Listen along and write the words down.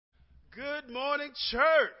Good morning,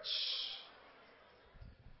 church.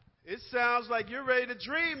 It sounds like you're ready to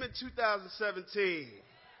dream in 2017.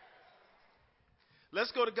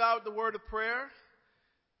 Let's go to God with the word of prayer,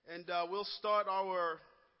 and we'll start our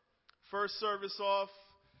first service off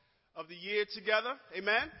of the year together.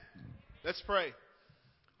 Amen? Let's pray.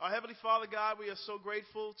 Our Heavenly Father, God, we are so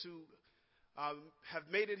grateful to have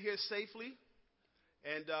made it here safely.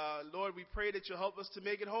 And, Lord, we pray that you'll help us to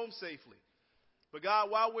make it home safely. But,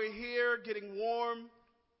 God, while we're here getting warm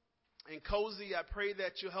and cozy, I pray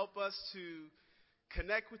that you'll help us to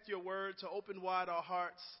connect with your word, to open wide our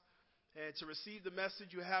hearts, and to receive the message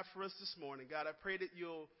you have for us this morning. God, I pray that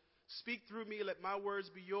you'll speak through me, let my words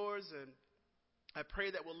be yours, and I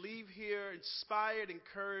pray that we'll leave here inspired,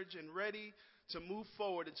 encouraged, and ready to move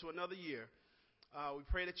forward into another year. We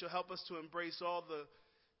pray that you'll help us to embrace all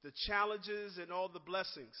the challenges and all the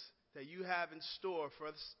blessings that you have in store for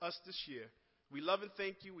us this year. We love and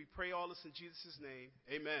thank you. We pray all this in Jesus' name.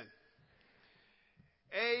 Amen.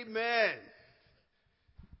 Amen.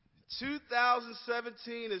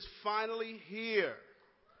 2017 is finally here,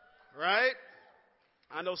 right?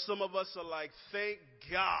 I know some of us are like, thank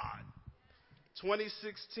God.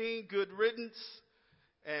 2016, good riddance,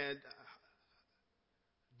 and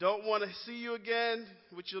don't want to see you again,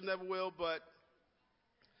 which you'll never will, but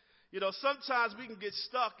you know, sometimes we can get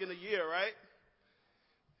stuck in a year, right?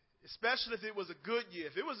 Especially if it was a good year.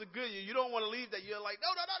 If it was a good year, you don't want to leave that year like,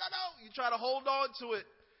 no. You try to hold on to it.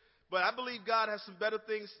 But I believe God has some better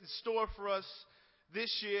things in store for us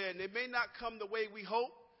this year. And it may not come the way we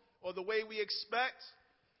hope or the way we expect,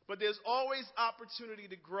 but there's always opportunity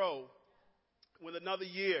to grow with another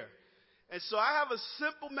year. And so I have a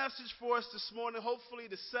simple message for us this morning, hopefully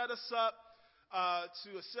to set us up,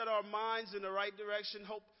 to set our minds in the right direction,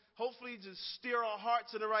 hopefully to steer our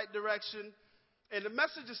hearts in the right direction. And the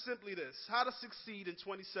message is simply this: how to succeed in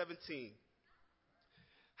 2017.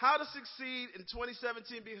 How to succeed in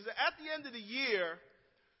 2017, because at the end of the year,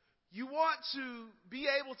 you want to be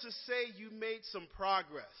able to say you made some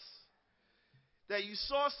progress, that you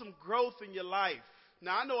saw some growth in your life.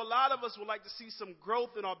 Now, I know a lot of us would like to see some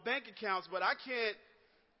growth in our bank accounts, but I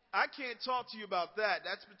can't talk to you about that.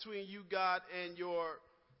 That's between you, God, and your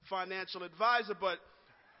financial advisor. But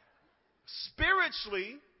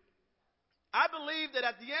spiritually, I believe that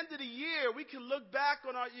at the end of the year, we can look back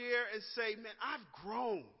on our year and say, man, I've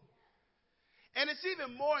grown. And it's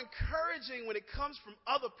even more encouraging when it comes from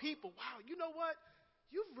other people. Wow, you know what?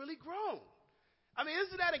 You've really grown. I mean,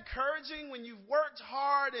 isn't that encouraging when you've worked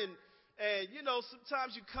hard and you know,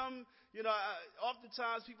 sometimes you come, you know,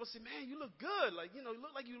 oftentimes people say, man, you look good. Like, you know, you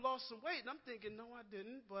look like you lost some weight. And I'm thinking, no, I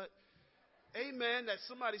didn't. But amen, that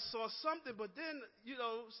somebody saw something. But then, you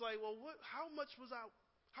know, it's like, well,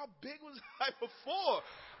 how big was I before?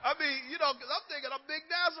 I mean, you know, because I'm thinking I'm big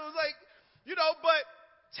now. So it's like, you know, but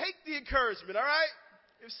take the encouragement, all right?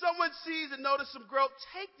 If someone sees and notices some growth,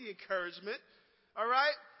 take the encouragement, all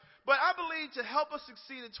right? But I believe to help us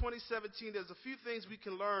succeed in 2017, there's a few things we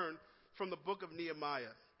can learn from the book of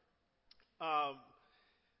Nehemiah.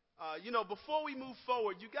 You know, before we move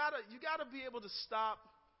forward, you gotta be able to stop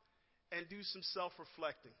and do some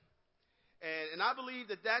self-reflecting. And I believe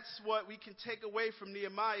that that's what we can take away from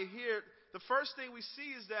Nehemiah here. The first thing we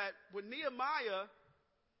see is that with Nehemiah,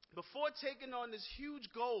 before taking on this huge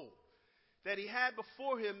goal that he had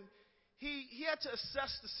before him, he had to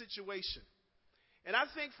assess the situation. And I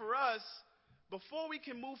think for us, before we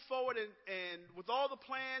can move forward and with all the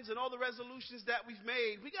plans and all the resolutions that we've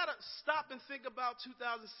made, we got to stop and think about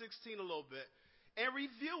 2016 a little bit and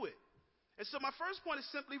review it. And so my first point is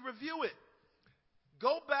simply review it.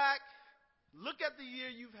 Go back, look at the year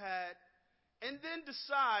you've had, and then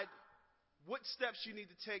decide what steps you need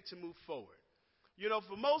to take to move forward. You know,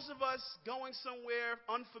 for most of us, going somewhere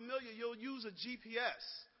unfamiliar, you'll use a GPS.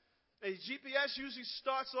 A GPS usually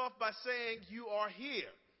starts off by saying you are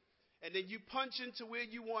here. And then you punch into where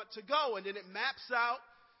you want to go, and then it maps out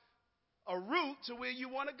a route to where you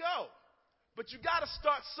want to go. But you got to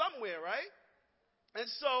start somewhere, right? And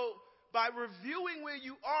so by reviewing where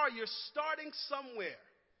you are, you're starting somewhere.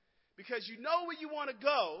 Because you know where you want to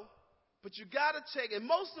go, but you got to take, and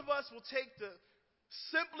most of us will take the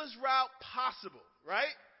simplest route possible,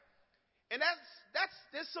 right? And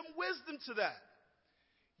there's some wisdom to that.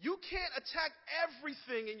 You can't attack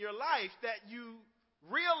everything in your life that you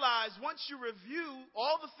realize once you review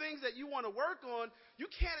all the things that you want to work on. You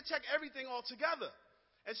can't attack everything altogether.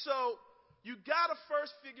 And so you got to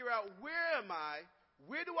first figure out, where am I?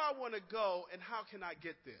 Where do I want to go? And how can I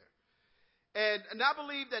get there? And I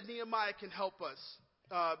believe that Nehemiah can help us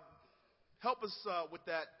with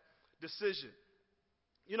that decision.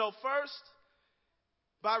 You know, first,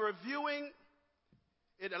 By reviewing,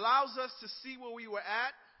 it allows us to see where we were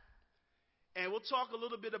at. And we'll talk a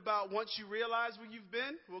little bit about once you realize where you've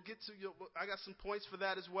been. We'll get to I got some points for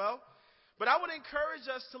that as well. But I would encourage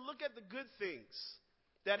us to look at the good things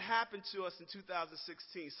that happened to us in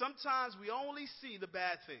 2016. Sometimes we only see the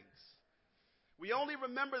bad things. We only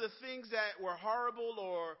remember the things that were horrible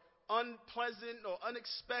or unpleasant or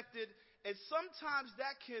unexpected. And sometimes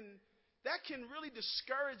that can really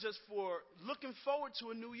discourage us for looking forward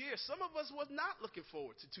to a new year. Some of us was not looking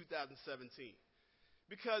forward to 2017.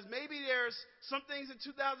 Because maybe there's some things in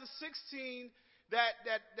 2016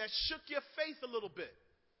 that shook your faith a little bit.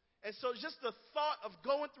 And so just the thought of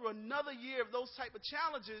going through another year of those type of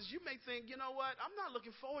challenges, you may think, you know what, I'm not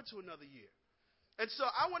looking forward to another year. And so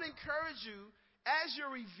I want to encourage you, as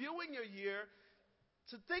you're reviewing your year,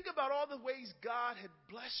 to think about all the ways God had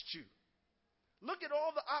blessed you. Look at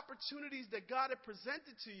all the opportunities that God had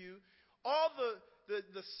presented to you, all the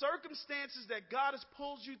circumstances that God has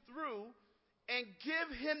pulled you through, and give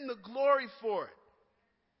him the glory for it.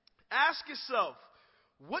 Ask yourself,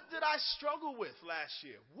 what did I struggle with last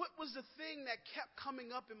year? What was the thing that kept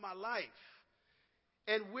coming up in my life?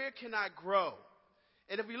 And where can I grow?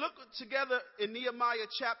 And if we look together in Nehemiah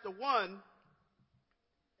chapter 1,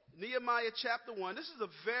 this is a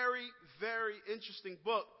very, very interesting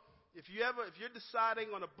book. If you're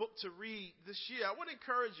deciding on a book to read this year, I want to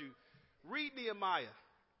encourage you, read Nehemiah.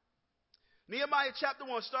 Nehemiah chapter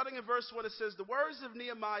 1, starting in verse 1, it says, "The words of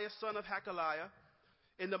Nehemiah, son of Hakaliah,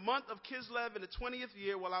 in the month of Kislev in the 20th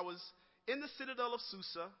year, while I was in the citadel of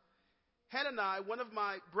Susa, Hanani, one of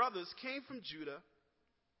my brothers, came from Judah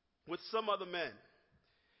with some other men.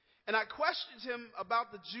 And I questioned him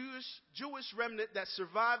about the Jewish remnant that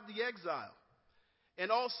survived the exile,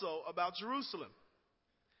 and also about Jerusalem.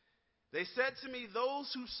 They said to me,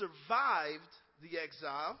 those who survived the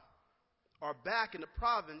exile are back in the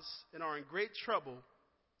province and are in great trouble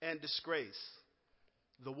and disgrace.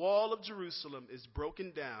 The wall of Jerusalem is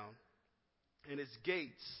broken down, and its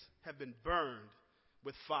gates have been burned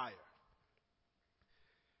with fire."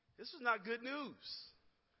 This was not good news.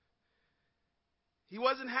 He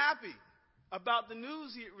wasn't happy about the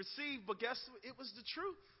news he received, but guess what? It was the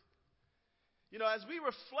truth. You know, as we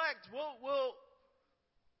reflect, we'll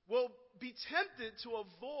be tempted to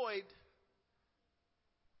avoid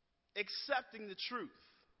accepting the truth.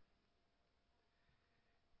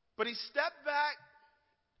 But he stepped back.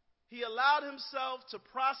 He allowed himself to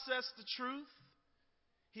process the truth.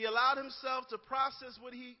 He allowed himself to process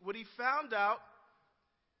what he found out.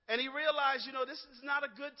 And he realized, this is not a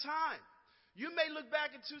good time. You may look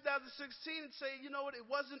back in 2016 and say, you know what, it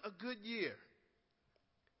wasn't a good year.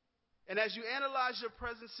 And as you analyze your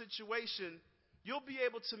present situation, you'll be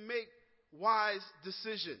able to make wise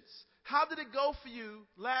decisions. How did it go for you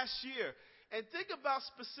last year? And think about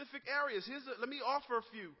specific areas. Let me offer a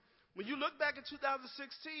few. When you look back at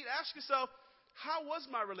 2016, ask yourself, how was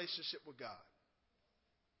my relationship with God?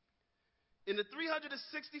 In the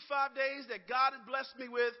 365 days that God had blessed me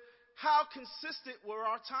with, how consistent were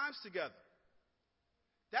our times together?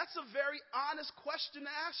 That's a very honest question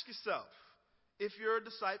to ask yourself if you're a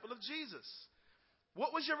disciple of Jesus.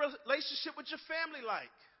 What was your relationship with your family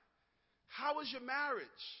like? How was your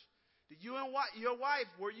marriage? Did you and your wife,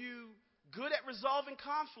 were you good at resolving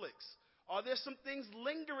conflicts? Are there some things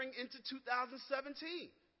lingering into 2017?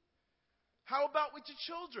 How about with your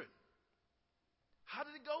children? How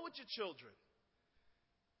did it go with your children?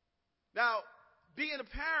 Now, being a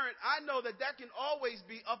parent, I know that can always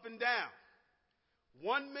be up and down.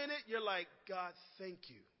 1 minute, you're like, God, thank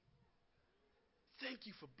you. Thank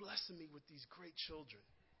you for blessing me with these great children.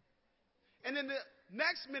 And then the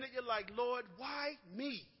next minute, you're like, Lord, why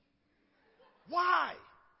me? Why?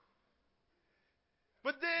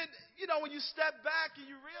 But then, when you step back and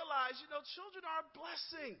you realize, children are a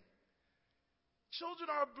blessing. Children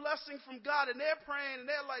are a blessing from God, and they're praying, and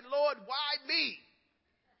they're like, Lord, why me?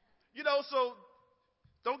 So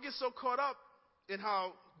don't get so caught up in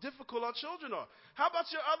how difficult our children are. How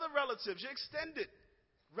about your other relatives, your extended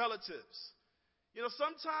relatives?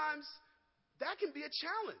 Sometimes that can be a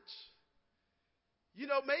challenge.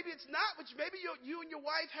 Maybe it's not, but maybe you and your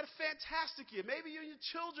wife had a fantastic year. Maybe you and your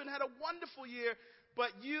children had a wonderful year,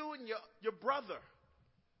 but you and your brother,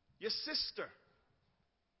 your sister,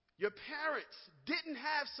 your parents didn't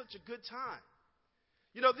have such a good time.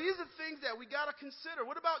 These are things that we got to consider.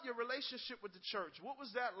 What about your relationship with the church? What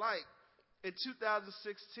was that like in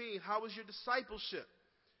 2016? How was your discipleship?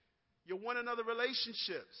 Your one another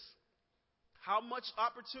relationships? How much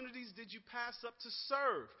opportunities did you pass up to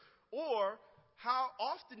serve? Or how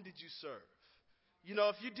often did you serve?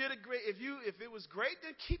 If you did if it was great,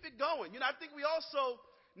 then keep it going. I think we also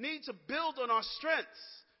need to build on our strengths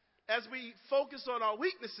as we focus on our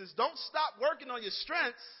weaknesses. Don't stop working on your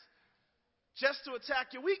strengths just to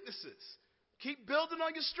attack your weaknesses. Keep building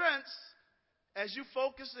on your strengths as you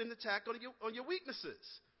focus and attack on your weaknesses.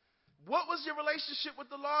 What was your relationship with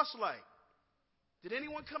the lost like? Did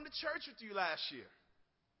anyone come to church with you last year?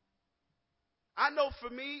 I know for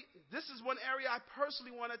me, this is one area I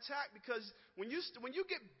personally want to attack, because when you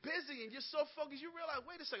get busy and you're so focused, you realize,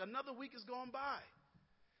 wait a second, another week is going by.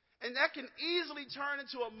 And that can easily turn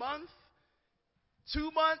into a month,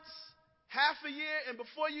 2 months, half a year, and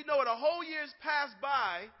before you know it, a whole year's passed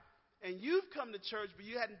by, and you've come to church, but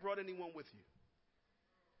you hadn't brought anyone with you.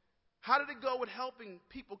 How did it go with helping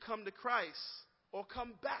people come to Christ or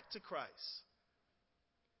come back to Christ?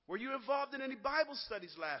 Were you involved in any Bible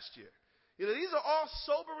studies last year? These are all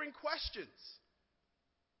sobering questions.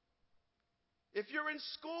 If you're in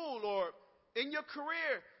school or in your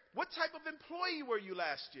career, what type of employee were you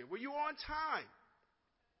last year? Were you on time?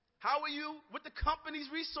 How were you with the company's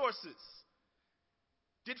resources?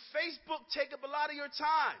 Did Facebook take up a lot of your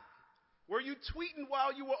time? Were you tweeting while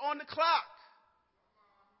you were on the clock?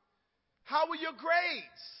 How were your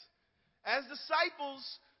grades? As disciples,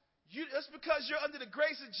 just because you're under the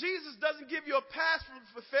grace of Jesus doesn't give you a pass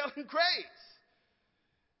for failing grades.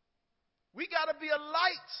 We got to be a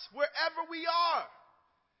light wherever we are.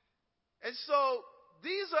 And so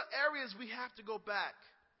these are areas we have to go back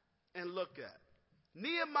and look at.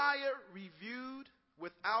 Nehemiah reviewed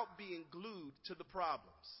without being glued to the problems.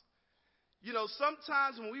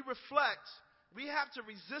 Sometimes when we reflect, we have to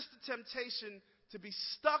resist the temptation to be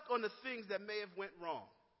stuck on the things that may have went wrong.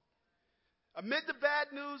 Amid the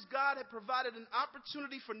bad news, God had provided an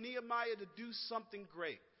opportunity for Nehemiah to do something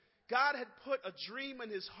great. God had put a dream in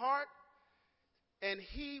his heart, and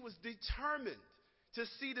he was determined to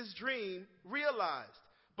see this dream realized.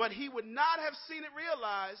 But he would not have seen it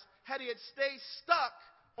realized had he had stayed stuck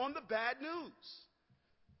on the bad news.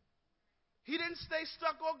 He didn't stay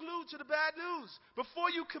stuck or glued to the bad news. Before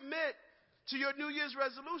you commit to your New Year's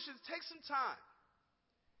resolutions, take some time.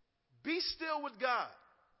 Be still with God.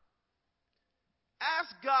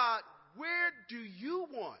 Ask God, where do you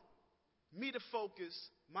want me to focus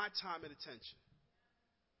my time and attention?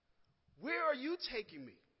 Where are you taking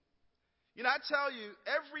me? I tell you,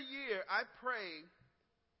 every year I pray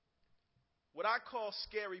what I call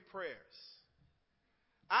scary prayers.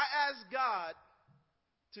 I ask God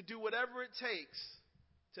to do whatever it takes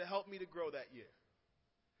to help me to grow that year.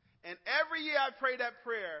 And every year I pray that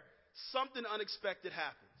prayer, something unexpected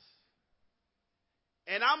happens.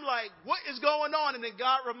 And I'm like, what is going on? And then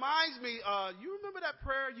God reminds me, you remember that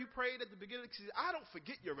prayer you prayed at the beginning? I don't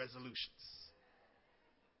forget your resolutions.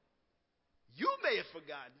 You may have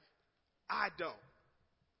forgotten. I don't.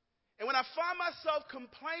 And when I find myself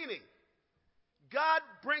complaining, God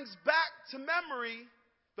brings back to memory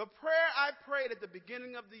the prayer I prayed at the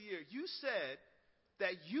beginning of the year. You said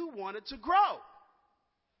that you wanted to grow.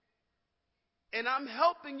 And I'm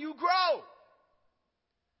helping you grow.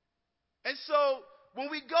 And so when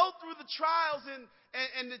we go through the trials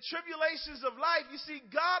and the tribulations of life, you see,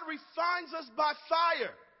 God refines us by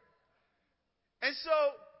fire. And so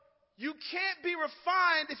you can't be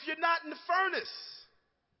refined if you're not in the furnace.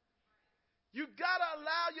 You've got to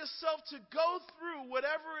allow yourself to go through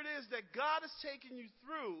whatever it is that God is taking you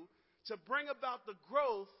through to bring about the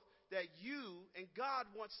growth that you and God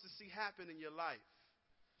wants to see happen in your life.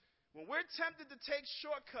 When we're tempted to take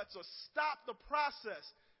shortcuts or stop the process,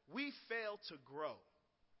 we fail to grow.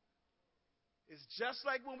 It's just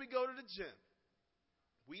like when we go to the gym.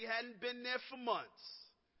 We hadn't been there for months.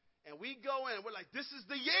 And we go in, we're like, this is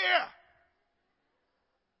the year.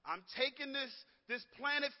 I'm taking this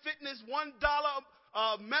Planet Fitness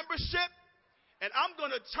 $1 membership, and I'm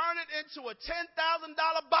going to turn it into a $10,000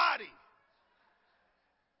 body.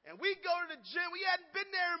 And we go to the gym. We hadn't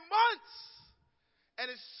been there in months. And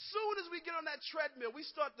as soon as we get on that treadmill, we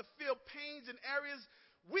start to feel pains in areas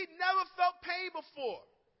we never felt pain before.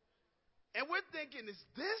 And we're thinking, is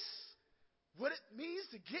this what it means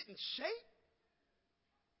to get in shape?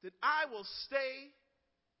 That I will stay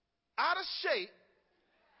out of shape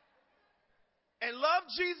and love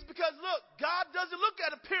Jesus, because look, God doesn't look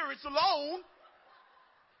at appearance alone.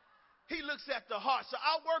 He looks at the heart. So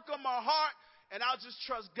I'll work on my heart and I'll just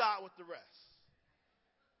trust God with the rest.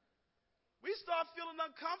 We start feeling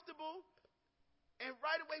uncomfortable and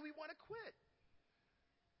right away we want to quit.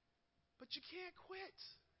 But you can't quit.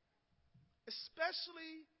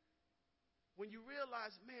 Especially when you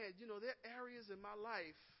realize, man, there are areas in my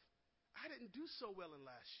life I didn't do so well in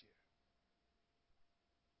last year.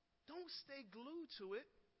 Don't stay glued to it.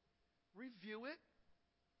 Review it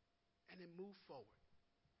and then move forward.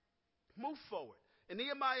 Move forward. In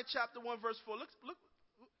Nehemiah chapter 1, verse 4, look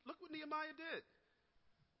what Nehemiah did.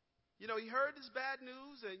 You know, he heard this bad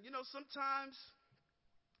news, and, you know, sometimes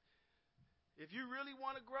if you really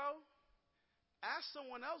want to grow, ask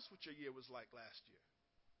someone else what your year was like last year.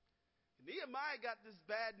 Nehemiah got this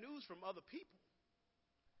bad news from other people.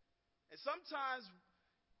 And sometimes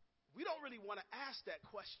we don't really want to ask that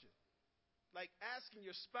question. Like asking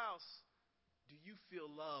your spouse, do you feel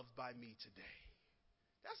loved by me today?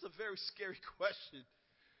 That's a very scary question.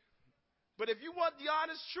 But if you want the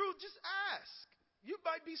honest truth, just ask. You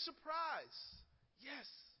might be surprised. Yes,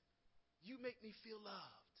 you make me feel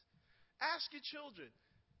loved. Ask your children,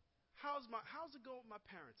 how's it going with my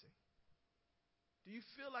parenting? Do you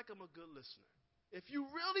feel like I'm a good listener? If you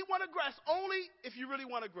really want to grow, it's only if you really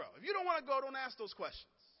want to grow. If you don't want to grow, don't ask those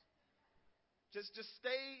questions. Just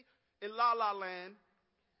stay in la land,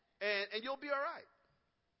 and you'll be all right.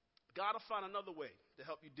 God will find another way to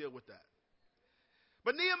help you deal with that.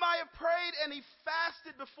 But Nehemiah prayed and he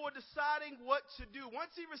fasted before deciding what to do.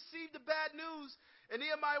 Once he received the bad news, in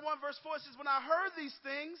Nehemiah 1 verse 4 it says, when I heard these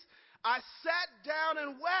things, I sat down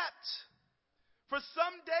and wept. For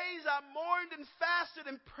some days I mourned and fasted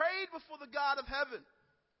and prayed before the God of heaven.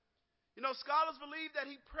 You know, scholars believe that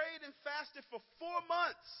he prayed and fasted for 4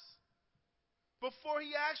 months before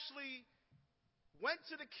he actually went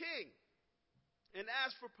to the king and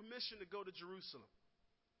asked for permission to go to Jerusalem.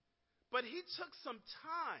 But he took some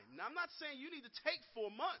time. Now, I'm not saying you need to take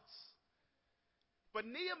 4 months. But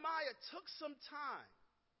Nehemiah took some time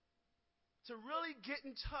to really get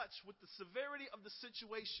in touch with the severity of the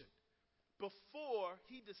situation before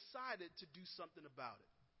he decided to do something about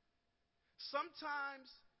it.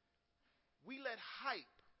 Sometimes we let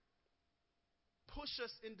hype push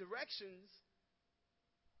us in directions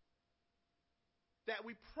that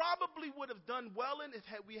we probably would have done well in if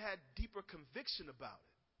we had deeper conviction about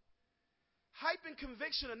it. Hype and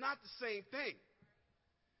conviction are not the same thing.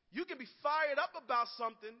 You can be fired up about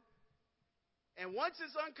something, and once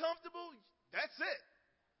it's uncomfortable, that's it.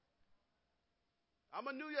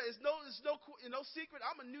 It's no secret,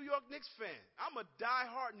 I'm a New York Knicks fan. I'm a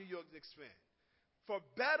diehard New York Knicks fan, for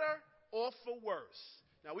better or for worse.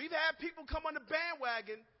 Now, we've had people come on the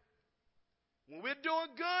bandwagon. When we're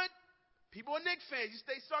doing good, people are Knicks fans.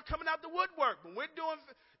 They start coming out the woodwork. When we're doing,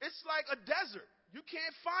 it's like a desert. You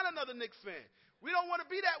can't find another Knicks fan. We don't want to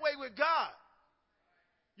be that way with God.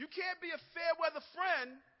 You can't be a fair weather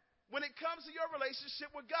friend when it comes to your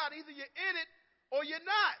relationship with God. Either you're in it or you're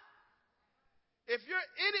not. If you're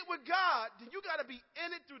in it with God, then you got to be in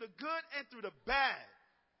it through the good and through the bad.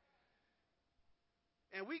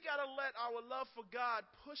 And we got to let our love for God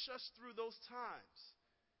push us through those times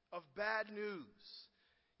of bad news.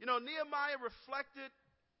 You know, Nehemiah reflected.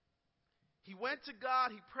 He went to God,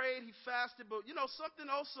 he prayed, he fasted. But, you know, something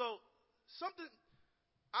I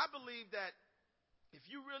believe that if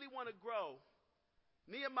you really want to grow,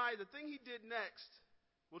 Nehemiah, the thing he did next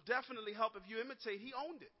will definitely help if you imitate. He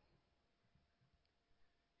owned it.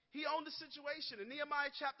 He owned the situation. In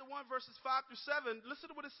Nehemiah chapter 1, verses 5 through 7,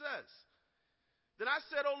 listen to what it says. Then I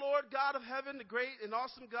said, O Lord, God of heaven, the great and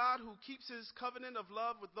awesome God who keeps his covenant of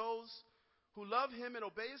love with those who love him and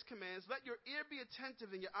obey his commands, let your ear be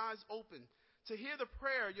attentive and your eyes open to hear the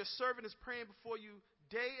prayer your servant is praying before you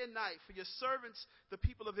day and night for your servants, the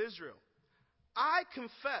people of Israel. I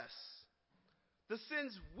confess the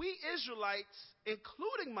sins we Israelites,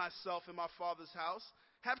 including myself and my father's house,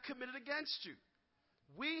 have committed against you.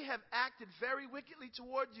 We have acted very wickedly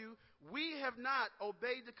toward you. We have not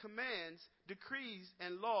obeyed the commands, decrees,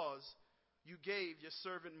 and laws you gave your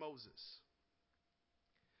servant Moses.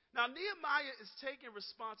 Now, Nehemiah is taking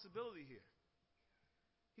responsibility here.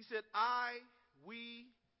 He said, I,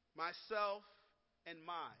 we, myself, and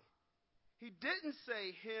my. He didn't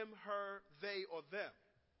say him, her, they, or them.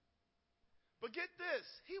 But get this,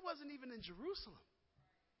 he wasn't even in Jerusalem.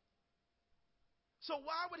 So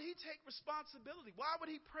why would he take responsibility? Why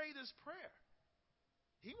would he pray this prayer?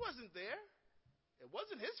 He wasn't there. It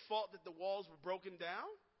wasn't his fault that the walls were broken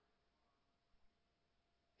down.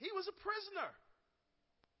 He was a prisoner.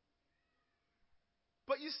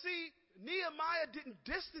 But you see, Nehemiah didn't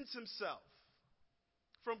distance himself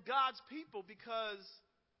from God's people because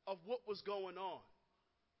of what was going on.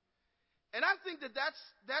 And I think that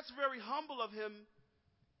that's very humble of him,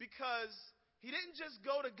 because he didn't just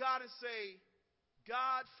go to God and say,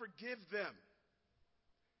 God, forgive them.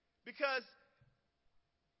 Because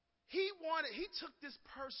he took this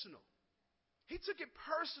personal. He took it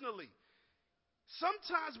personally.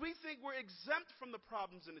 Sometimes we think we're exempt from the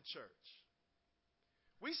problems in the church.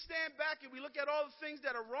 We stand back and we look at all the things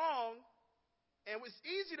that are wrong, and it's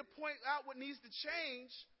easy to point out what needs to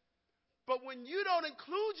change. But when you don't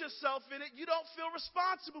include yourself in it, you don't feel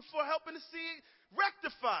responsible for helping to see it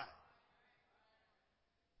rectified.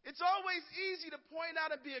 It's always easy to point out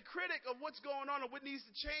and be a critic of what's going on or what needs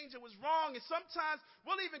to change and what's wrong. And sometimes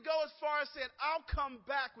we'll even go as far as saying, I'll come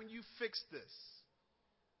back when you fix this.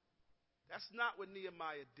 That's not what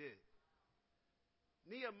Nehemiah did.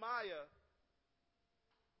 Nehemiah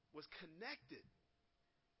was connected.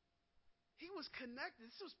 He was connected.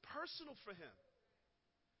 This was personal for him.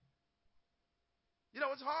 You know,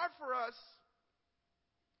 it's hard for us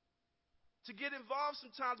to get involved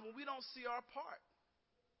sometimes when we don't see our part.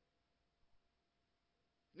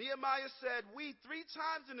 Nehemiah said, we 3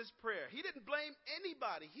 times in his prayer. He didn't blame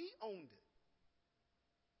anybody. He owned it.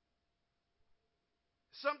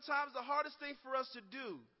 Sometimes the hardest thing for us to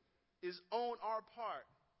do is own our part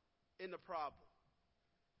in the problem.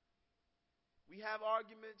 We have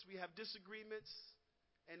arguments, we have disagreements,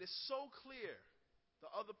 and it's so clear the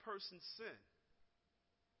other person's sin.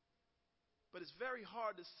 But it's very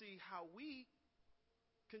hard to see how we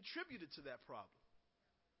contributed to that problem.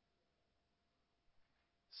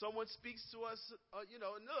 Someone speaks to us, and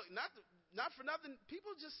look, not for nothing,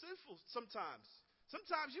 people are just sinful sometimes.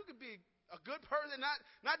 Sometimes you could be a good person and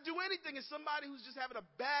not do anything, and somebody who's just having a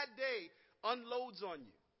bad day unloads on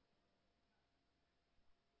you.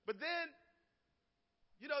 But then,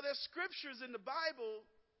 there's scriptures in the Bible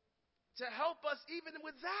to help us even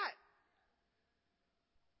with that.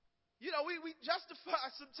 We justify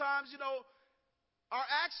sometimes, our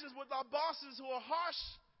actions with our bosses who are harsh.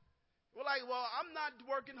 We're like, well, I'm not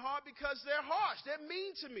working hard because they're harsh. They're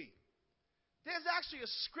mean to me. There's actually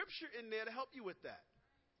a scripture in there to help you with that.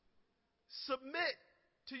 Submit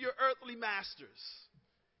to your earthly masters,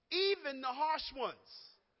 even the harsh ones.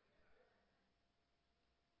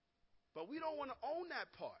 But we don't want to own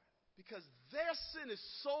that part because their sin is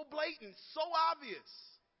so blatant, so obvious.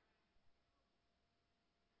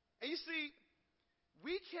 And you see,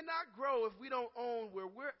 we cannot grow if we don't own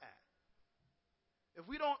where we're at. If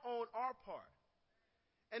we don't own our part.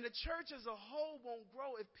 And the church as a whole won't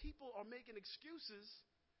grow if people are making excuses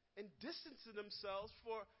and distancing themselves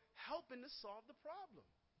for helping to solve the problem.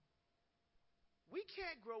 We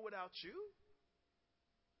can't grow without you.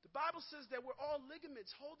 The Bible says that we're all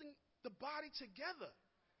ligaments holding the body together.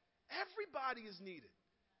 Everybody is needed.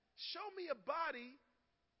 Show me a body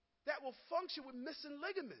that will function with missing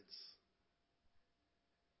ligaments.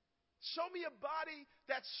 Show me a body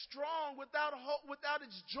that's strong without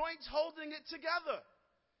its joints holding it together.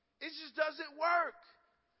 It just doesn't work.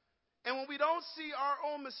 And when we don't see our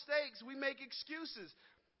own mistakes, we make excuses.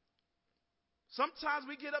 Sometimes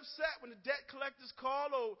we get upset when the debt collectors call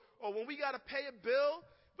or when we got to pay a bill.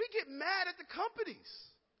 We get mad at the companies.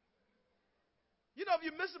 If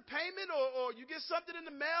you miss a payment or you get something in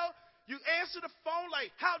the mail, you answer the phone like,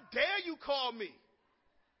 how dare you call me?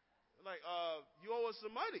 Like, you owe us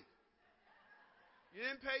some money. You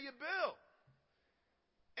didn't pay your bill.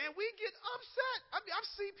 And we get upset. I mean, I've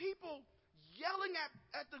seen people yelling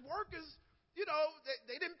at the workers,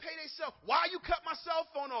 they didn't pay themselves. Why you cut my cell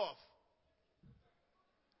phone off?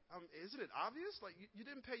 Isn't it obvious? Like, you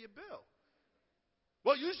didn't pay your bill.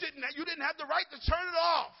 Well, you didn't have the right to turn it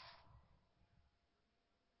off.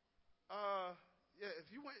 If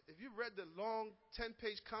you read the long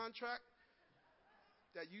 10-page contract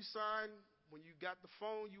that you signed when you got the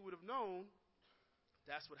phone, you would have known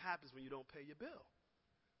that's what happens when you don't pay your bill.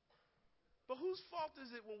 But whose fault is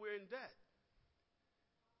it when we're in debt?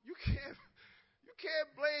 You can't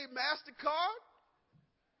blame MasterCard.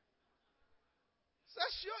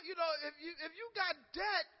 That's if you got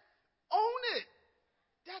debt, own it.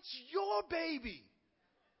 That's your baby.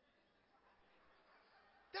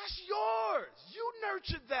 That's yours. You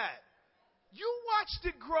nurtured that. You watched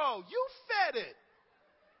it grow. You fed it.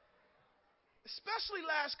 Especially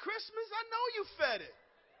last Christmas, I know you fed it.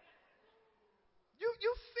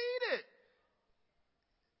 You feed it.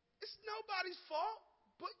 It's nobody's fault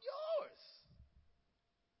but yours.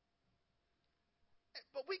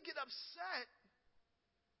 But we get upset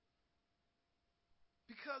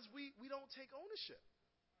because we don't take ownership.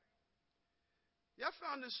 Yeah, I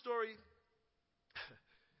found this story.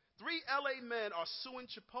 3 LA men are suing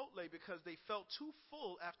Chipotle because they felt too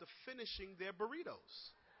full after finishing their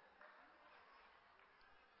burritos.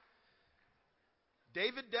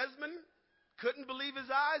 David Desmond couldn't believe his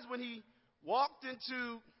eyes when he walked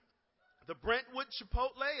into the Brentwood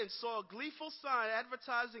Chipotle and saw a gleeful sign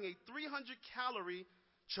advertising a 300-calorie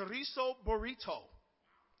chorizo burrito.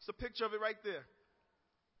 It's a picture of it right there.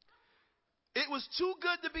 It was too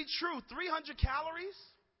good to be true. 300 calories?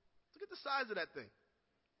 Look at the size of that thing.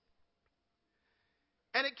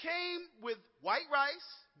 And it came with white rice,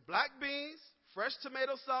 black beans, fresh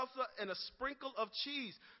tomato salsa, and a sprinkle of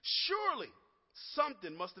cheese. Surely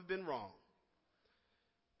something must have been wrong.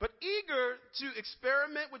 But eager to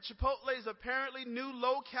experiment with Chipotle's apparently new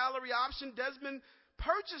low-calorie option, Desmond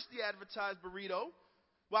purchased the advertised burrito.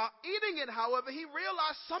 While eating it, however, he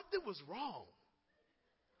realized something was wrong.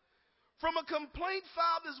 From a complaint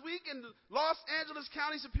filed this week in the Los Angeles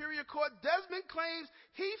County Superior Court, Desmond claims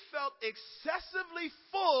he felt excessively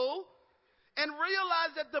full and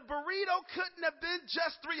realized that the burrito couldn't have been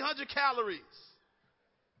just 300 calories.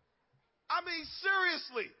 I mean,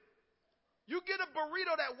 seriously. You get a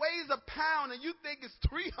burrito that weighs a pound and you think it's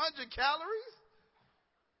 300 calories?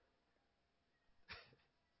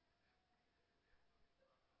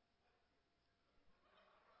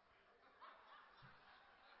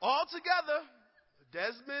 All together,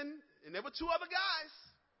 Desmond, and there were two other guys,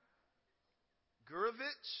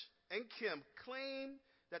 Gurevich and Kim, claimed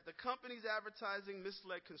that the company's advertising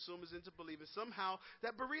misled consumers into believing somehow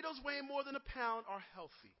that burritos weighing more than a pound are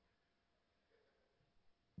healthy.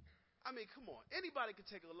 I mean, come on. Anybody can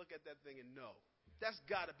take a look at that thing and know that's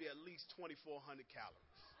got to be at least 2,400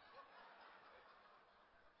 calories.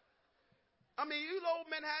 I mean, you old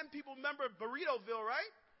Manhattan people remember Burritoville, right?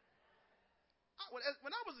 When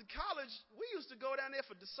I was in college, we used to go down there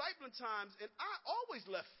for discipling times, and I always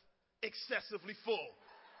left excessively full.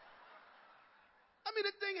 I mean,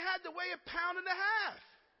 the thing had to weigh a pound and a half.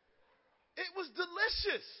 It was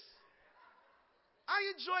delicious. I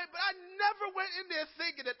enjoyed it, but I never went in there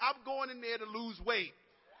thinking that I'm going in there to lose weight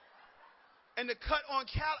and to cut on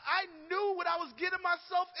calories. I knew what I was getting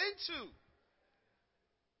myself into.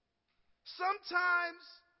 Sometimes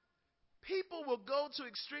people will go to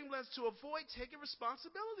extreme lengths to avoid taking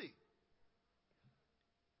responsibility.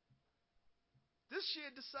 This year,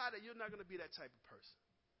 decide that you're not going to be that type of person.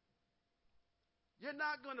 You're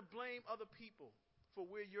not going to blame other people for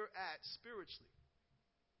where you're at spiritually.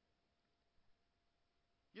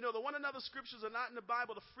 You know, the one another scriptures are not in the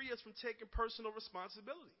Bible to free us from taking personal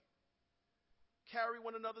responsibility. Carry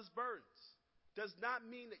one another's burdens. Does not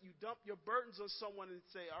mean that you dump your burdens on someone and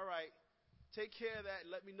say, all right, take care of that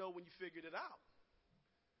and let me know when you figured it out.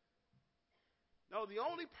 No, the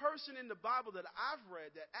only person in the Bible that I've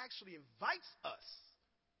read that actually invites us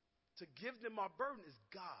to give them our burden is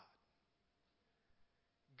God.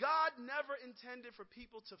 God never intended for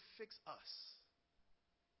people to fix us.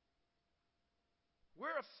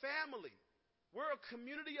 We're a family. We're a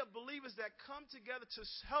community of believers that come together to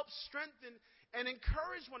help strengthen and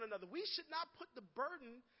encourage one another. We should not put the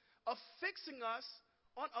burden of fixing us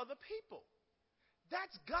on other people.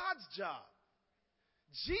 That's God's job.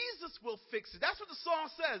 Jesus will fix it. That's what the song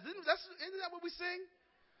says. Isn't that what we sing?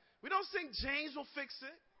 We don't sing James will fix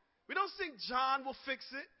it. We don't sing John will fix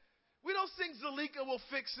it. We don't sing Zalika will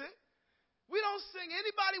fix it. We don't sing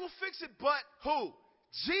anybody will fix it but who?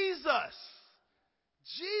 Jesus.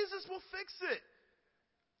 Jesus will fix it.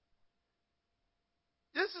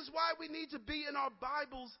 This is why we need to be in our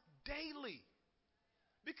Bibles daily.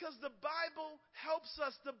 Because the Bible helps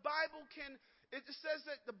us. The Bible it says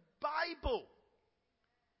that the Bible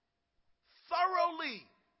thoroughly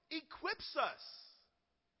equips us.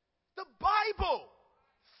 The Bible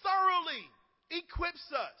thoroughly equips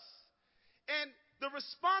us. And the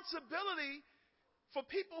responsibility for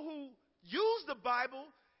people who use the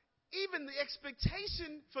Bible, even the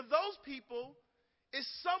expectation for those people, is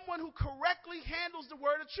someone who correctly handles the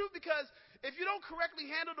word of truth. Because if you don't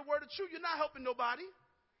correctly handle the word of truth, you're not helping nobody.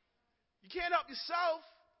 You can't help yourself.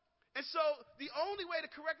 And so the only way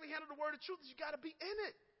to correctly handle the word of truth is you got to be in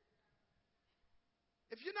it.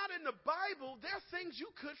 If you're not in the Bible, there are things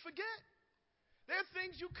you could forget. There are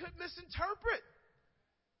things you could misinterpret.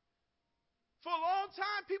 For a long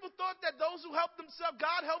time, people thought that those who help themselves,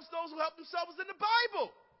 God helps those who help themselves in the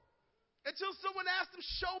Bible. Until someone asked them,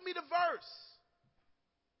 show me the verse.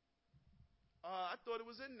 I thought it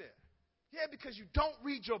was in there. Yeah, because you don't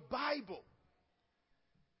read your Bible.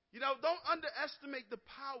 You know, don't underestimate the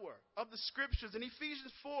power of the scriptures. In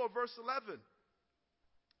Ephesians 4, verse 11.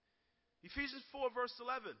 Ephesians 4, verse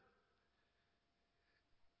 11.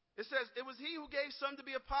 It says, it was he who gave some to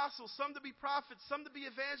be apostles, some to be prophets, some to be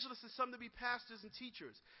evangelists, and some to be pastors and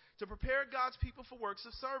teachers, to prepare God's people for works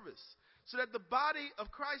of service, so that the body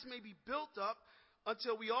of Christ may be built up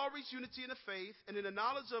until we all reach unity in the faith and in the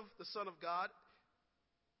knowledge of the Son of God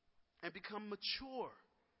and become mature,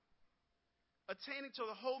 attaining to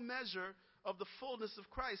the whole measure of the fullness of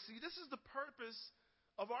Christ. See, this is the purpose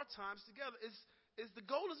of our times together. The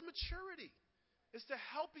goal is maturity. It's to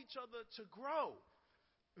help each other to grow.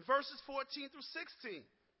 Verses 14 through 16.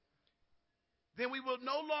 Then we will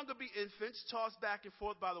no longer be infants, tossed back and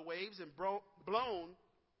forth by the waves and blown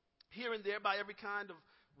here and there by every kind of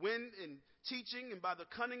wind and teaching and by the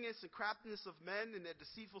cunningness and craftiness of men and their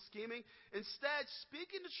deceitful scheming. Instead,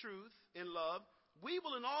 speaking the truth in love, we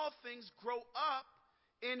will in all things grow up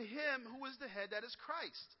in him who is the head, that is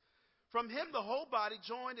Christ. From him the whole body,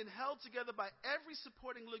 joined and held together by every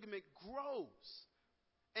supporting ligament, grows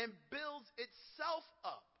and builds itself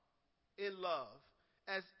up in love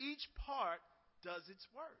as each part does its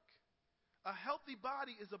work. A healthy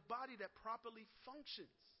body is a body that properly functions.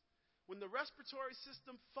 When the respiratory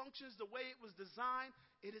system functions the way it was designed,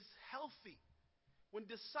 it is healthy. When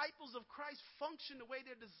disciples of Christ function the way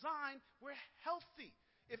they're designed, we're healthy.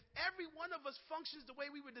 If every one of us functions the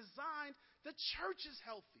way we were designed, the church is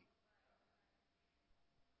healthy.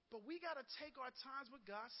 But we got to take our times with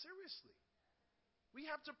God seriously. We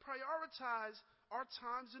have to prioritize our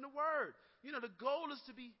times in the Word. You know, the goal is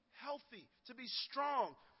to be healthy, to be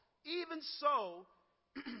strong. Even so,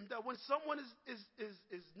 that when someone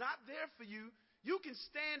is not there for you, you can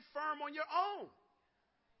stand firm on your own.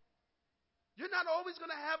 You're not always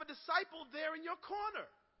going to have a disciple there in your corner.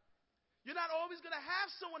 You're not always going to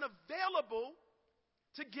have someone available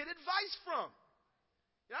to get advice from.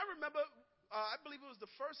 And I remember, I believe it was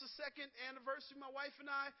the first or second anniversary, my wife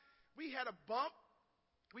and I, we had a bump.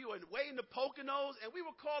 We were way in the Poconos, and we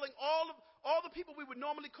were calling all the people we would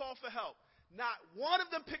normally call for help. Not one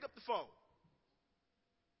of them picked up the phone.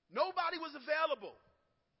 Nobody was available.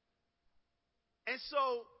 And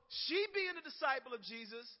so, she being a disciple of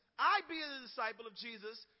Jesus, I being a disciple of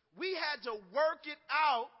Jesus, we had to work it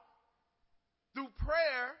out through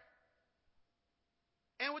prayer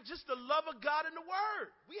and with just the love of God and the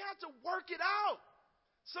Word. We had to work it out.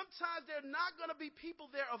 Sometimes there are not going to be people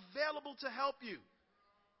there available to help you.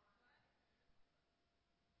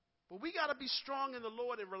 But we got to be strong in the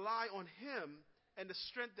Lord and rely on Him and the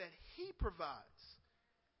strength that He provides.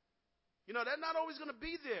 You know, they're not always going to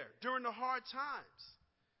be there during the hard times.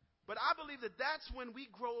 But I believe that that's when we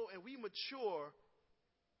grow and we mature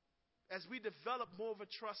as we develop more of a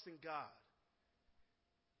trust in God.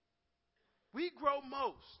 We grow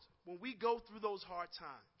most when we go through those hard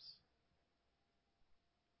times.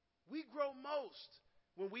 We grow most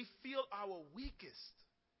when we feel our weakest,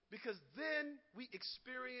 because then we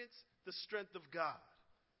experience the strength of God.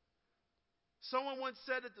 Someone once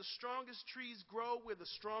said that the strongest trees grow where the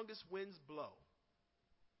strongest winds blow.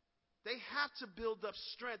 They have to build up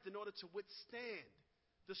strength in order to withstand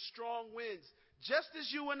the strong winds, just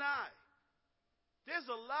as you and I. There's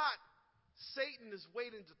a lot Satan is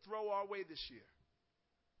waiting to throw our way this year.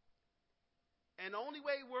 And the only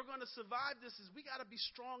way we're going to survive this is we got to be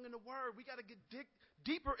strong in the Word. We got to get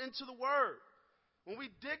deeper into the Word. When we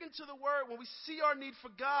dig into the Word, when we see our need for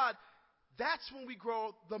God, that's when we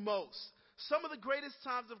grow the most. Some of the greatest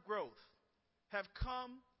times of growth have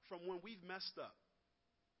come from when we've messed up.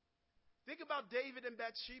 Think about David and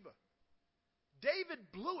Bathsheba. David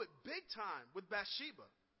blew it big time with Bathsheba.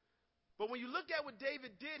 But when you look at what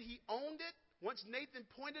David did, he owned it. Once Nathan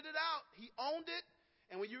pointed it out, he owned it.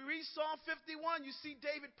 And when you read Psalm 51, you see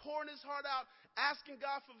David pouring his heart out, asking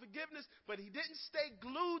God for forgiveness, but he didn't stay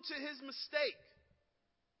glued to his mistake.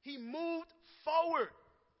 He moved forward,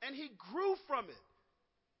 and he grew from it.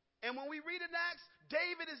 And when we read in Acts,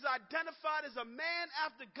 David is identified as a man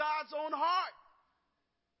after God's own heart.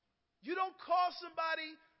 You don't call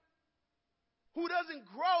somebody who doesn't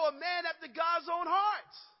grow a man after God's own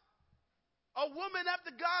heart. A woman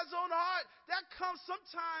after God's own heart. That comes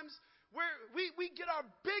sometimes where we get our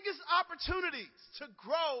biggest opportunities to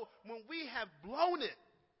grow when we have blown it.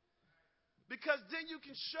 Because then you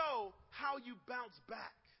can show how you bounce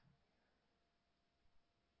back.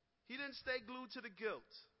 He didn't stay glued to the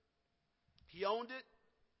guilt. He owned it,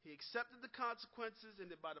 he accepted the consequences,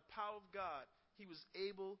 and then by the power of God, he was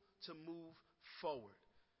able to move forward.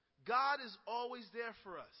 God is always there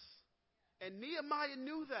for us. And Nehemiah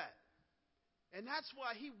knew that. And that's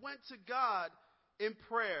why he went to God in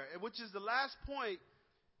prayer, which is the last point.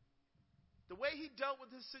 The way he dealt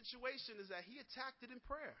with his situation is that he attacked it in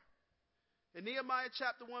prayer. In Nehemiah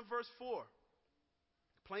chapter 1, verse 4,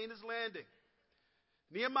 plain as landing.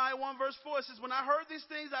 Nehemiah 1 verse 4 says, when I heard these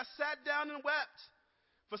things, I sat down and wept.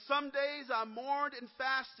 For some days I mourned and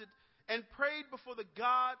fasted and prayed before the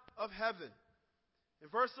God of heaven.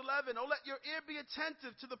 In verse 11, oh, let your ear be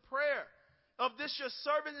attentive to the prayer of this your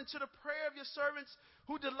servant and to the prayer of your servants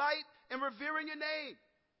who delight in revering your name.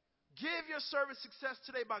 Give your servant success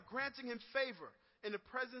today by granting him favor in the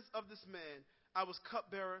presence of this man. I was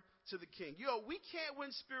cupbearer to the king. We can't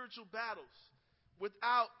win spiritual battles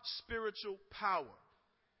without spiritual power.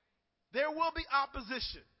 There will be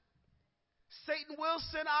opposition. Satan will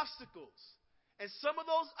send obstacles. And some of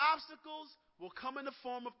those obstacles will come in the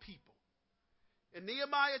form of people. In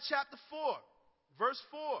Nehemiah chapter 4, verse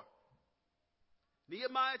 4.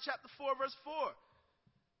 Nehemiah chapter 4, verse 4.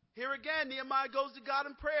 Here again, Nehemiah goes to God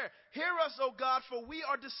in prayer. Hear us, O God, for we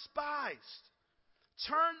are despised.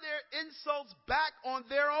 Turn their insults back on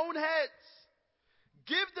their own heads.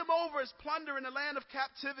 Give them over as plunder in the land of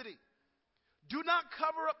captivity. Do not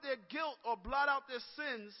cover up their guilt or blot out their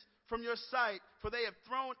sins from your sight, for they have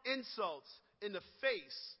thrown insults in the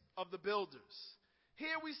face of the builders.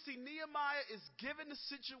 Here we see Nehemiah is giving the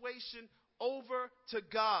situation over to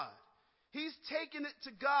God. He's taking it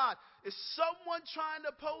to God. Is someone trying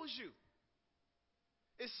to oppose you?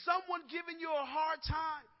 Is someone giving you a hard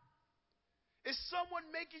time? Is someone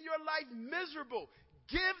making your life miserable?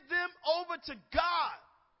 Give them over to God.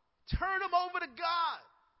 Turn them over to God.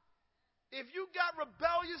 If you got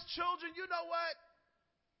rebellious children, you know what?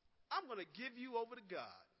 I'm going to give you over to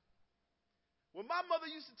God. When my mother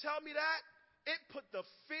used to tell me that, it put the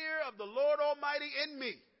fear of the Lord Almighty in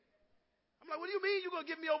me. I'm like, what do you mean you're going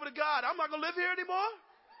to give me over to God? I'm not going to live here anymore?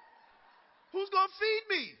 Who's going to feed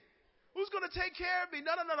me? Who's going to take care of me?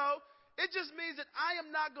 No. It just means that I am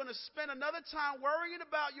not going to spend another time worrying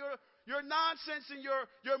about your nonsense and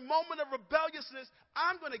your moment of rebelliousness.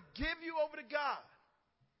 I'm going to give you over to God.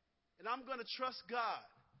 And I'm going to trust God.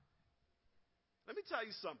 Let me tell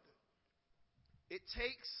you something. It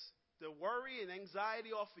takes the worry and anxiety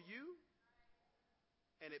off of you,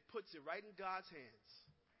 and it puts it right in God's hands.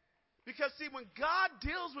 Because, see, when God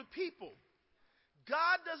deals with people,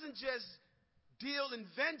 God doesn't just deal in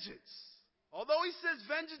vengeance. Although he says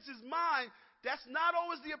vengeance is mine, that's not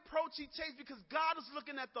always the approach he takes, because God is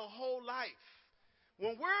looking at the whole life.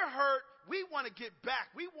 When we're hurt, we want to get back.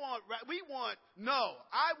 I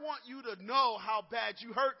want you to know how bad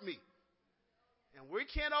you hurt me. And we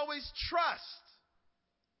can't always trust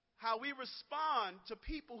how we respond to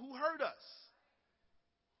people who hurt us.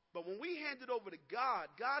 But when we hand it over to God,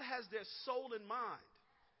 God has their soul in mind.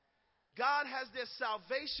 God has their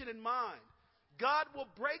salvation in mind. God will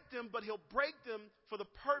break them, but he'll break them for the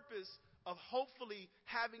purpose of hopefully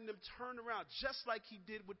having them turn around, just like he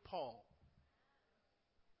did with Paul.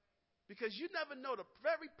 Because you never know, the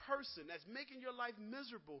very person that's making your life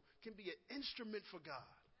miserable can be an instrument for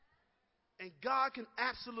God. And God can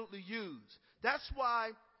absolutely use. That's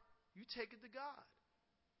why you take it to God.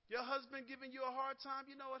 Your husband giving you a hard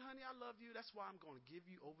time, you know what, honey, I love you. That's why I'm going to give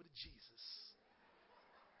you over to Jesus.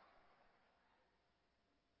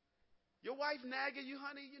 Your wife nagging you,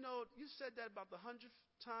 honey, you know, you said that about the 100th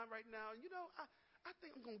time right now. You know, I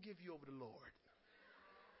think I'm going to give you over to the Lord.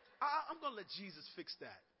 I'm going to let Jesus fix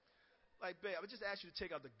that. Like, babe, I just asked you to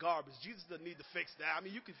take out the garbage. Jesus doesn't need to fix that. I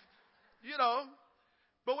mean, you can, you know.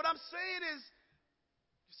 But what I'm saying is,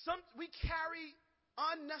 we carry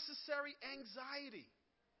unnecessary anxiety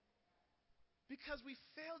because we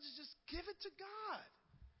fail to just give it to God.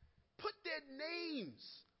 Put their names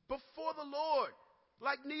before the Lord,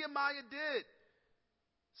 like Nehemiah did.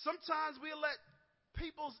 Sometimes we'll let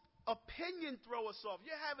people's opinion throw us off.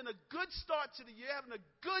 You're having a good start to the year, having a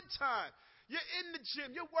good time. You're in the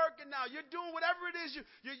gym, you're working out, you're doing whatever it is.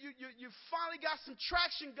 You finally got some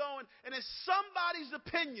traction going, and it's somebody's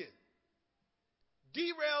opinion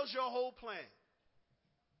derails your whole plan.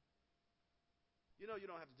 You know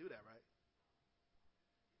you don't have to do that, right?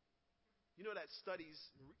 You know that studies,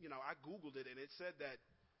 I Googled it, and it said that,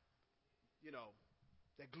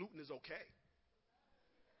 that gluten is okay.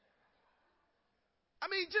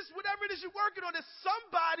 I mean, just whatever it is you're working on, there's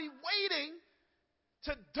somebody waiting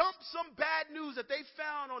to dump some bad news that they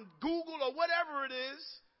found on Google or whatever it is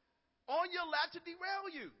on your lap to derail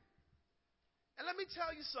you. And let me tell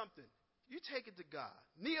you something. You take it to God.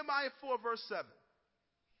 Nehemiah 4, verse 7.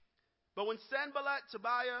 But when Sanballat,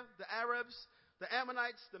 Tobiah, the Arabs, the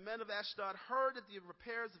Ammonites, the men of Ashdod heard that the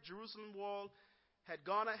repairs of Jerusalem wall had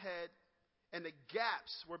gone ahead and the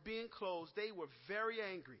gaps were being closed, they were very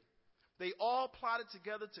angry. They all plotted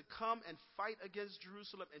together to come and fight against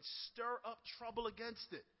Jerusalem and stir up trouble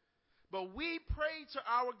against it. But we prayed to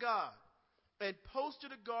our God and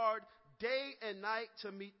posted a guard day and night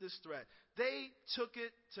to meet this threat. They took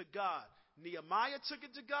it to God. Nehemiah took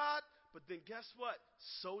it to God, but then guess what?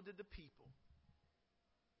 So did the people.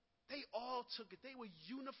 They all took it. They were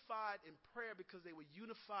unified in prayer because they were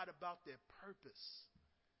unified about their purpose.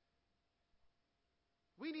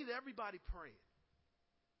 We need everybody praying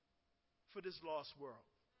for this lost world.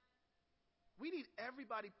 We need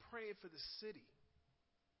everybody praying for the city.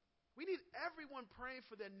 We need everyone praying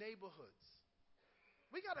for their neighborhoods.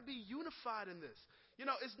 We got to be unified in this.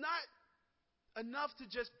 It's not enough to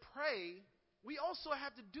just pray we also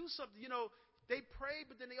have to do something. You know, they prayed,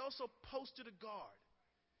 but then they also posted a guard.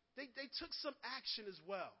 They took some action as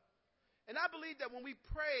well. And I believe that when we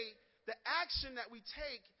pray, the action that we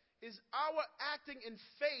take is our acting in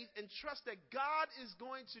faith and trust that God is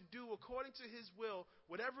going to do according to his will,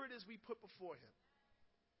 whatever it is we put before him.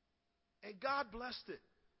 And God blessed it.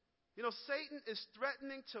 You know, Satan is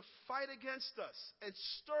threatening to fight against us and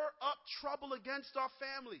stir up trouble against our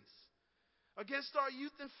families, against our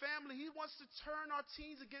youth and family. He wants to turn our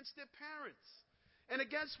teens against their parents and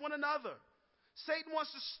against one another. Satan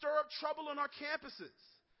wants to stir up trouble on our campuses.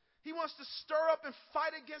 He wants to stir up and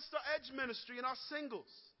fight against our edge ministry and our singles.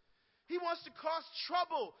 He wants to cause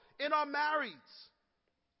trouble in our marrieds.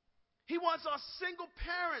 He wants our single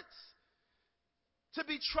parents to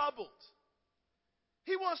be troubled.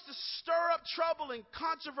 He wants to stir up trouble and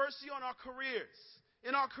controversy on our careers,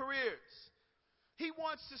 in our careers. He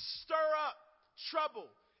wants to stir up trouble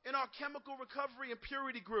in our chemical recovery and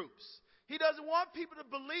purity groups. He doesn't want people to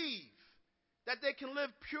believe that they can live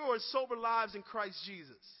pure and sober lives in Christ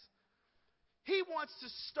Jesus. He wants to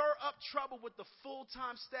stir up trouble with the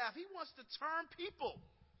full-time staff. He wants to turn people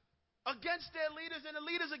against their leaders and the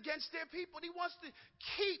leaders against their people. He wants to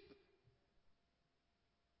keep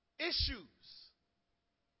issues,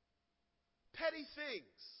 petty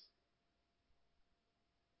things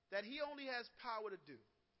that he only has power to do.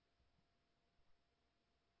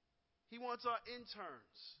 He wants our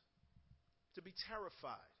interns to be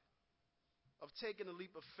terrified of taking a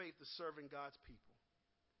leap of faith to serving God's people.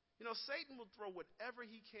 You know, Satan will throw whatever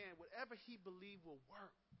he can, whatever he believes will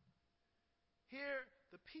work. Here,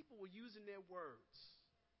 the people were using their words,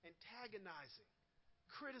 antagonizing,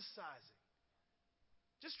 criticizing,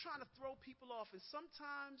 just trying to throw people off. And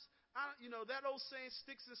sometimes, that old saying,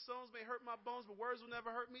 sticks and stones may hurt my bones, but words will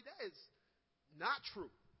never hurt me. That is not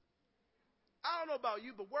true. I don't know about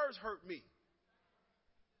you, but words hurt me.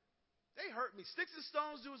 They hurt me. Sticks and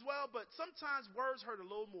stones do as well, but sometimes words hurt a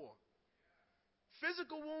little more.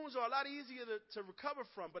 Physical wounds are a lot easier to recover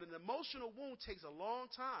from, but an emotional wound takes a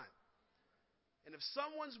long time. And if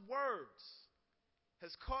someone's words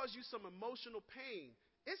has caused you some emotional pain,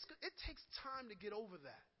 it takes time to get over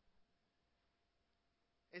that.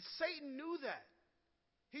 And Satan knew that.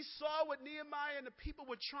 He saw what Nehemiah and the people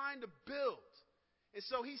were trying to build. And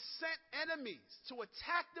so he sent enemies to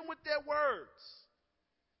attack them with their words,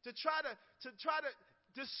 to try to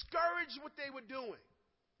discourage what they were doing.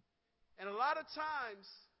 And a lot of times,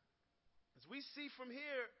 as we see from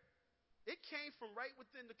here, it came from right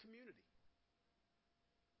within the community.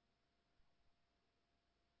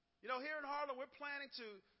 You know, here in Harlem, we're planning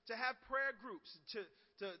to have prayer groups,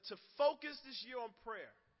 to focus this year on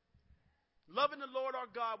prayer. Loving the Lord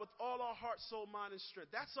our God with all our heart, soul, mind, and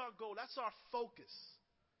strength. That's our goal. That's our focus.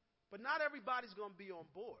 But not everybody's going to be on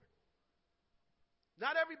board.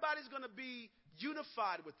 Not everybody's going to be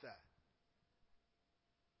unified with that.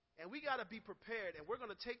 And we got to be prepared, and we're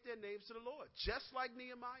going to take their names to the Lord, just like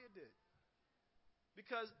Nehemiah did.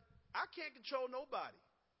 Because I can't control nobody.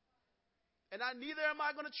 And neither am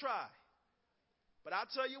I going to try. But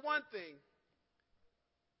I'll tell you one thing.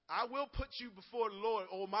 I will put you before the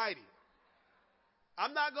Lord Almighty.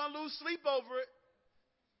 I'm not going to lose sleep over it.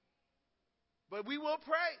 But we will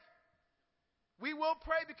pray. We will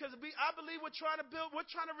pray because I believe we're trying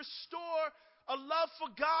to restore a love for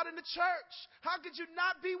God in the church. How could you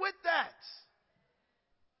not be with that?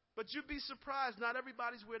 But you'd be surprised, not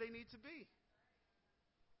everybody's where they need to be.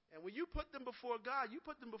 And when you put them before God, you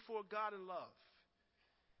put them before God in love.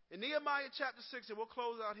 In Nehemiah chapter 6, and we'll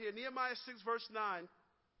close out here, Nehemiah 6 verse 9,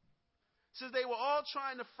 says they were all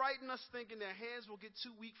trying to frighten us, thinking their hands will get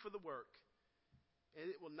too weak for the work, and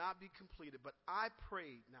it will not be completed. But I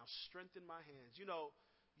prayed, now strengthen my hands. You know,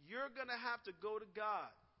 you're going to have to go to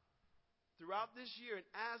God throughout this year and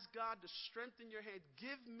ask God to strengthen your hands.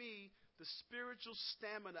 Give me the spiritual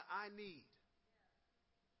stamina I need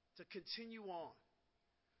to continue on,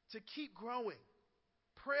 to keep growing.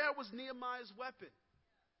 Prayer was Nehemiah's weapon.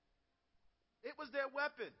 It was their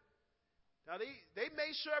weapon. Now, they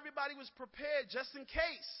made sure everybody was prepared just in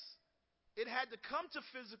case it had to come to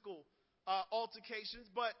physical altercations,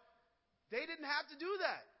 but they didn't have to do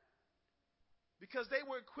that because they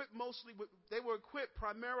were equipped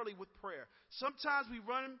primarily with prayer. Sometimes we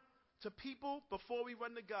run to people before we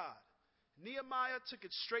run to God. Nehemiah took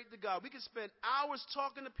it straight to God. We could spend hours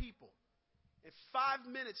talking to people and 5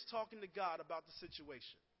 minutes talking to God about the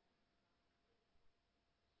situation.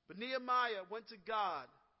 But Nehemiah went to God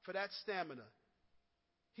for that stamina.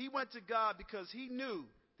 He went to God because he knew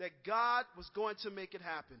that God was going to make it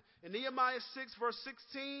happen. In Nehemiah 6, verse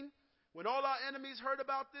 16, when all our enemies heard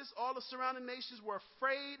about this, all the surrounding nations were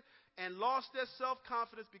afraid and lost their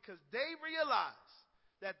self-confidence because they realized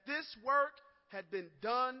that this work had been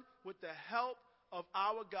done with the help of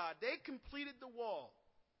our God. They completed the wall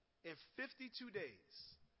in 52 days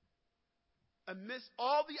amidst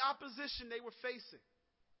all the opposition they were facing,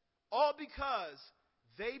 all because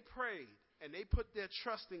they prayed and they put their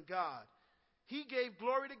trust in God. He gave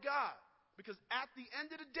glory to God because at the end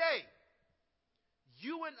of the day,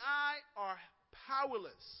 you and I are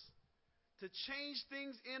powerless to change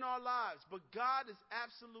things in our lives, but God is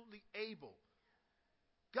absolutely able.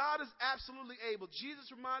 God is absolutely able. Jesus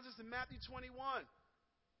reminds us in Matthew 21,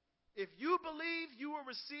 if you believe, you will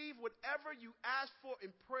receive whatever you ask for in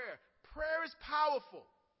prayer. Prayer is powerful.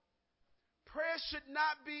 Prayer should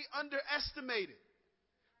not be underestimated.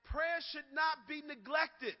 Prayer should not be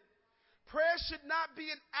neglected. Prayer should not be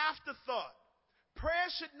an afterthought. Prayer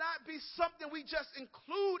should not be something we just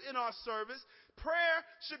include in our service. Prayer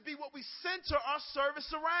should be what we center our service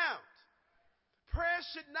around. Prayer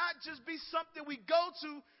should not just be something we go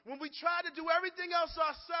to when we try to do everything else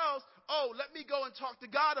ourselves. Oh, let me go and talk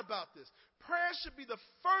to God about this. Prayer should be the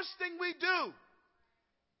first thing we do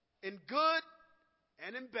in good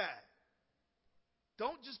and in bad.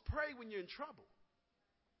 Don't just pray when you're in trouble.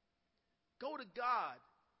 Go to God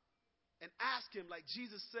and ask Him, like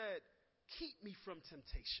Jesus said, keep me from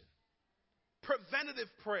temptation.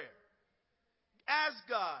 Preventative prayer. Ask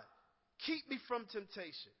God, keep me from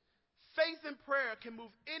temptation. Faith and prayer can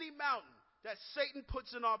move any mountain that Satan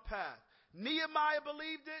puts in our path. Nehemiah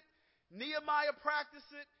believed it. Nehemiah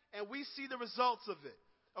practiced it. And we see the results of it.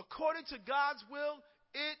 According to God's will,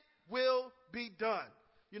 it will be done.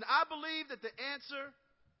 You know, I believe that the answer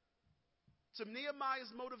to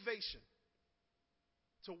Nehemiah's motivation,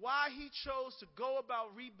 to why he chose to go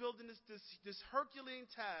about rebuilding this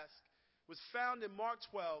Herculean task, was found in Mark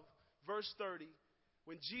 12, verse 30,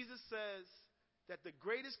 when Jesus says that the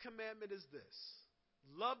greatest commandment is this: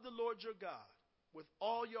 love the Lord your God with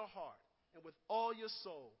all your heart and with all your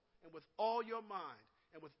soul and with all your mind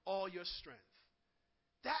and with all your strength.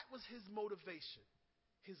 That was his motivation,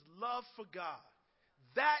 his love for God.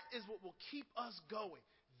 That is what will keep us going.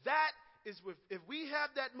 That is if we have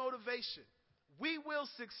that motivation, we will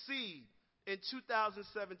succeed in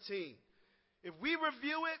 2017. If we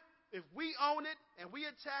review it, if we own it, and we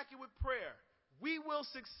attack it with prayer, we will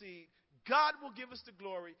succeed. God will give us the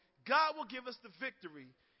glory. God will give us the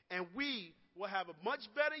victory. And we will have a much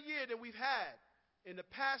better year than we've had in the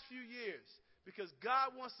past few years, because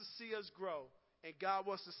God wants to see us grow and God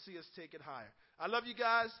wants to see us take it higher. I love you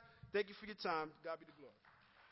guys. Thank you for your time. God be the glory.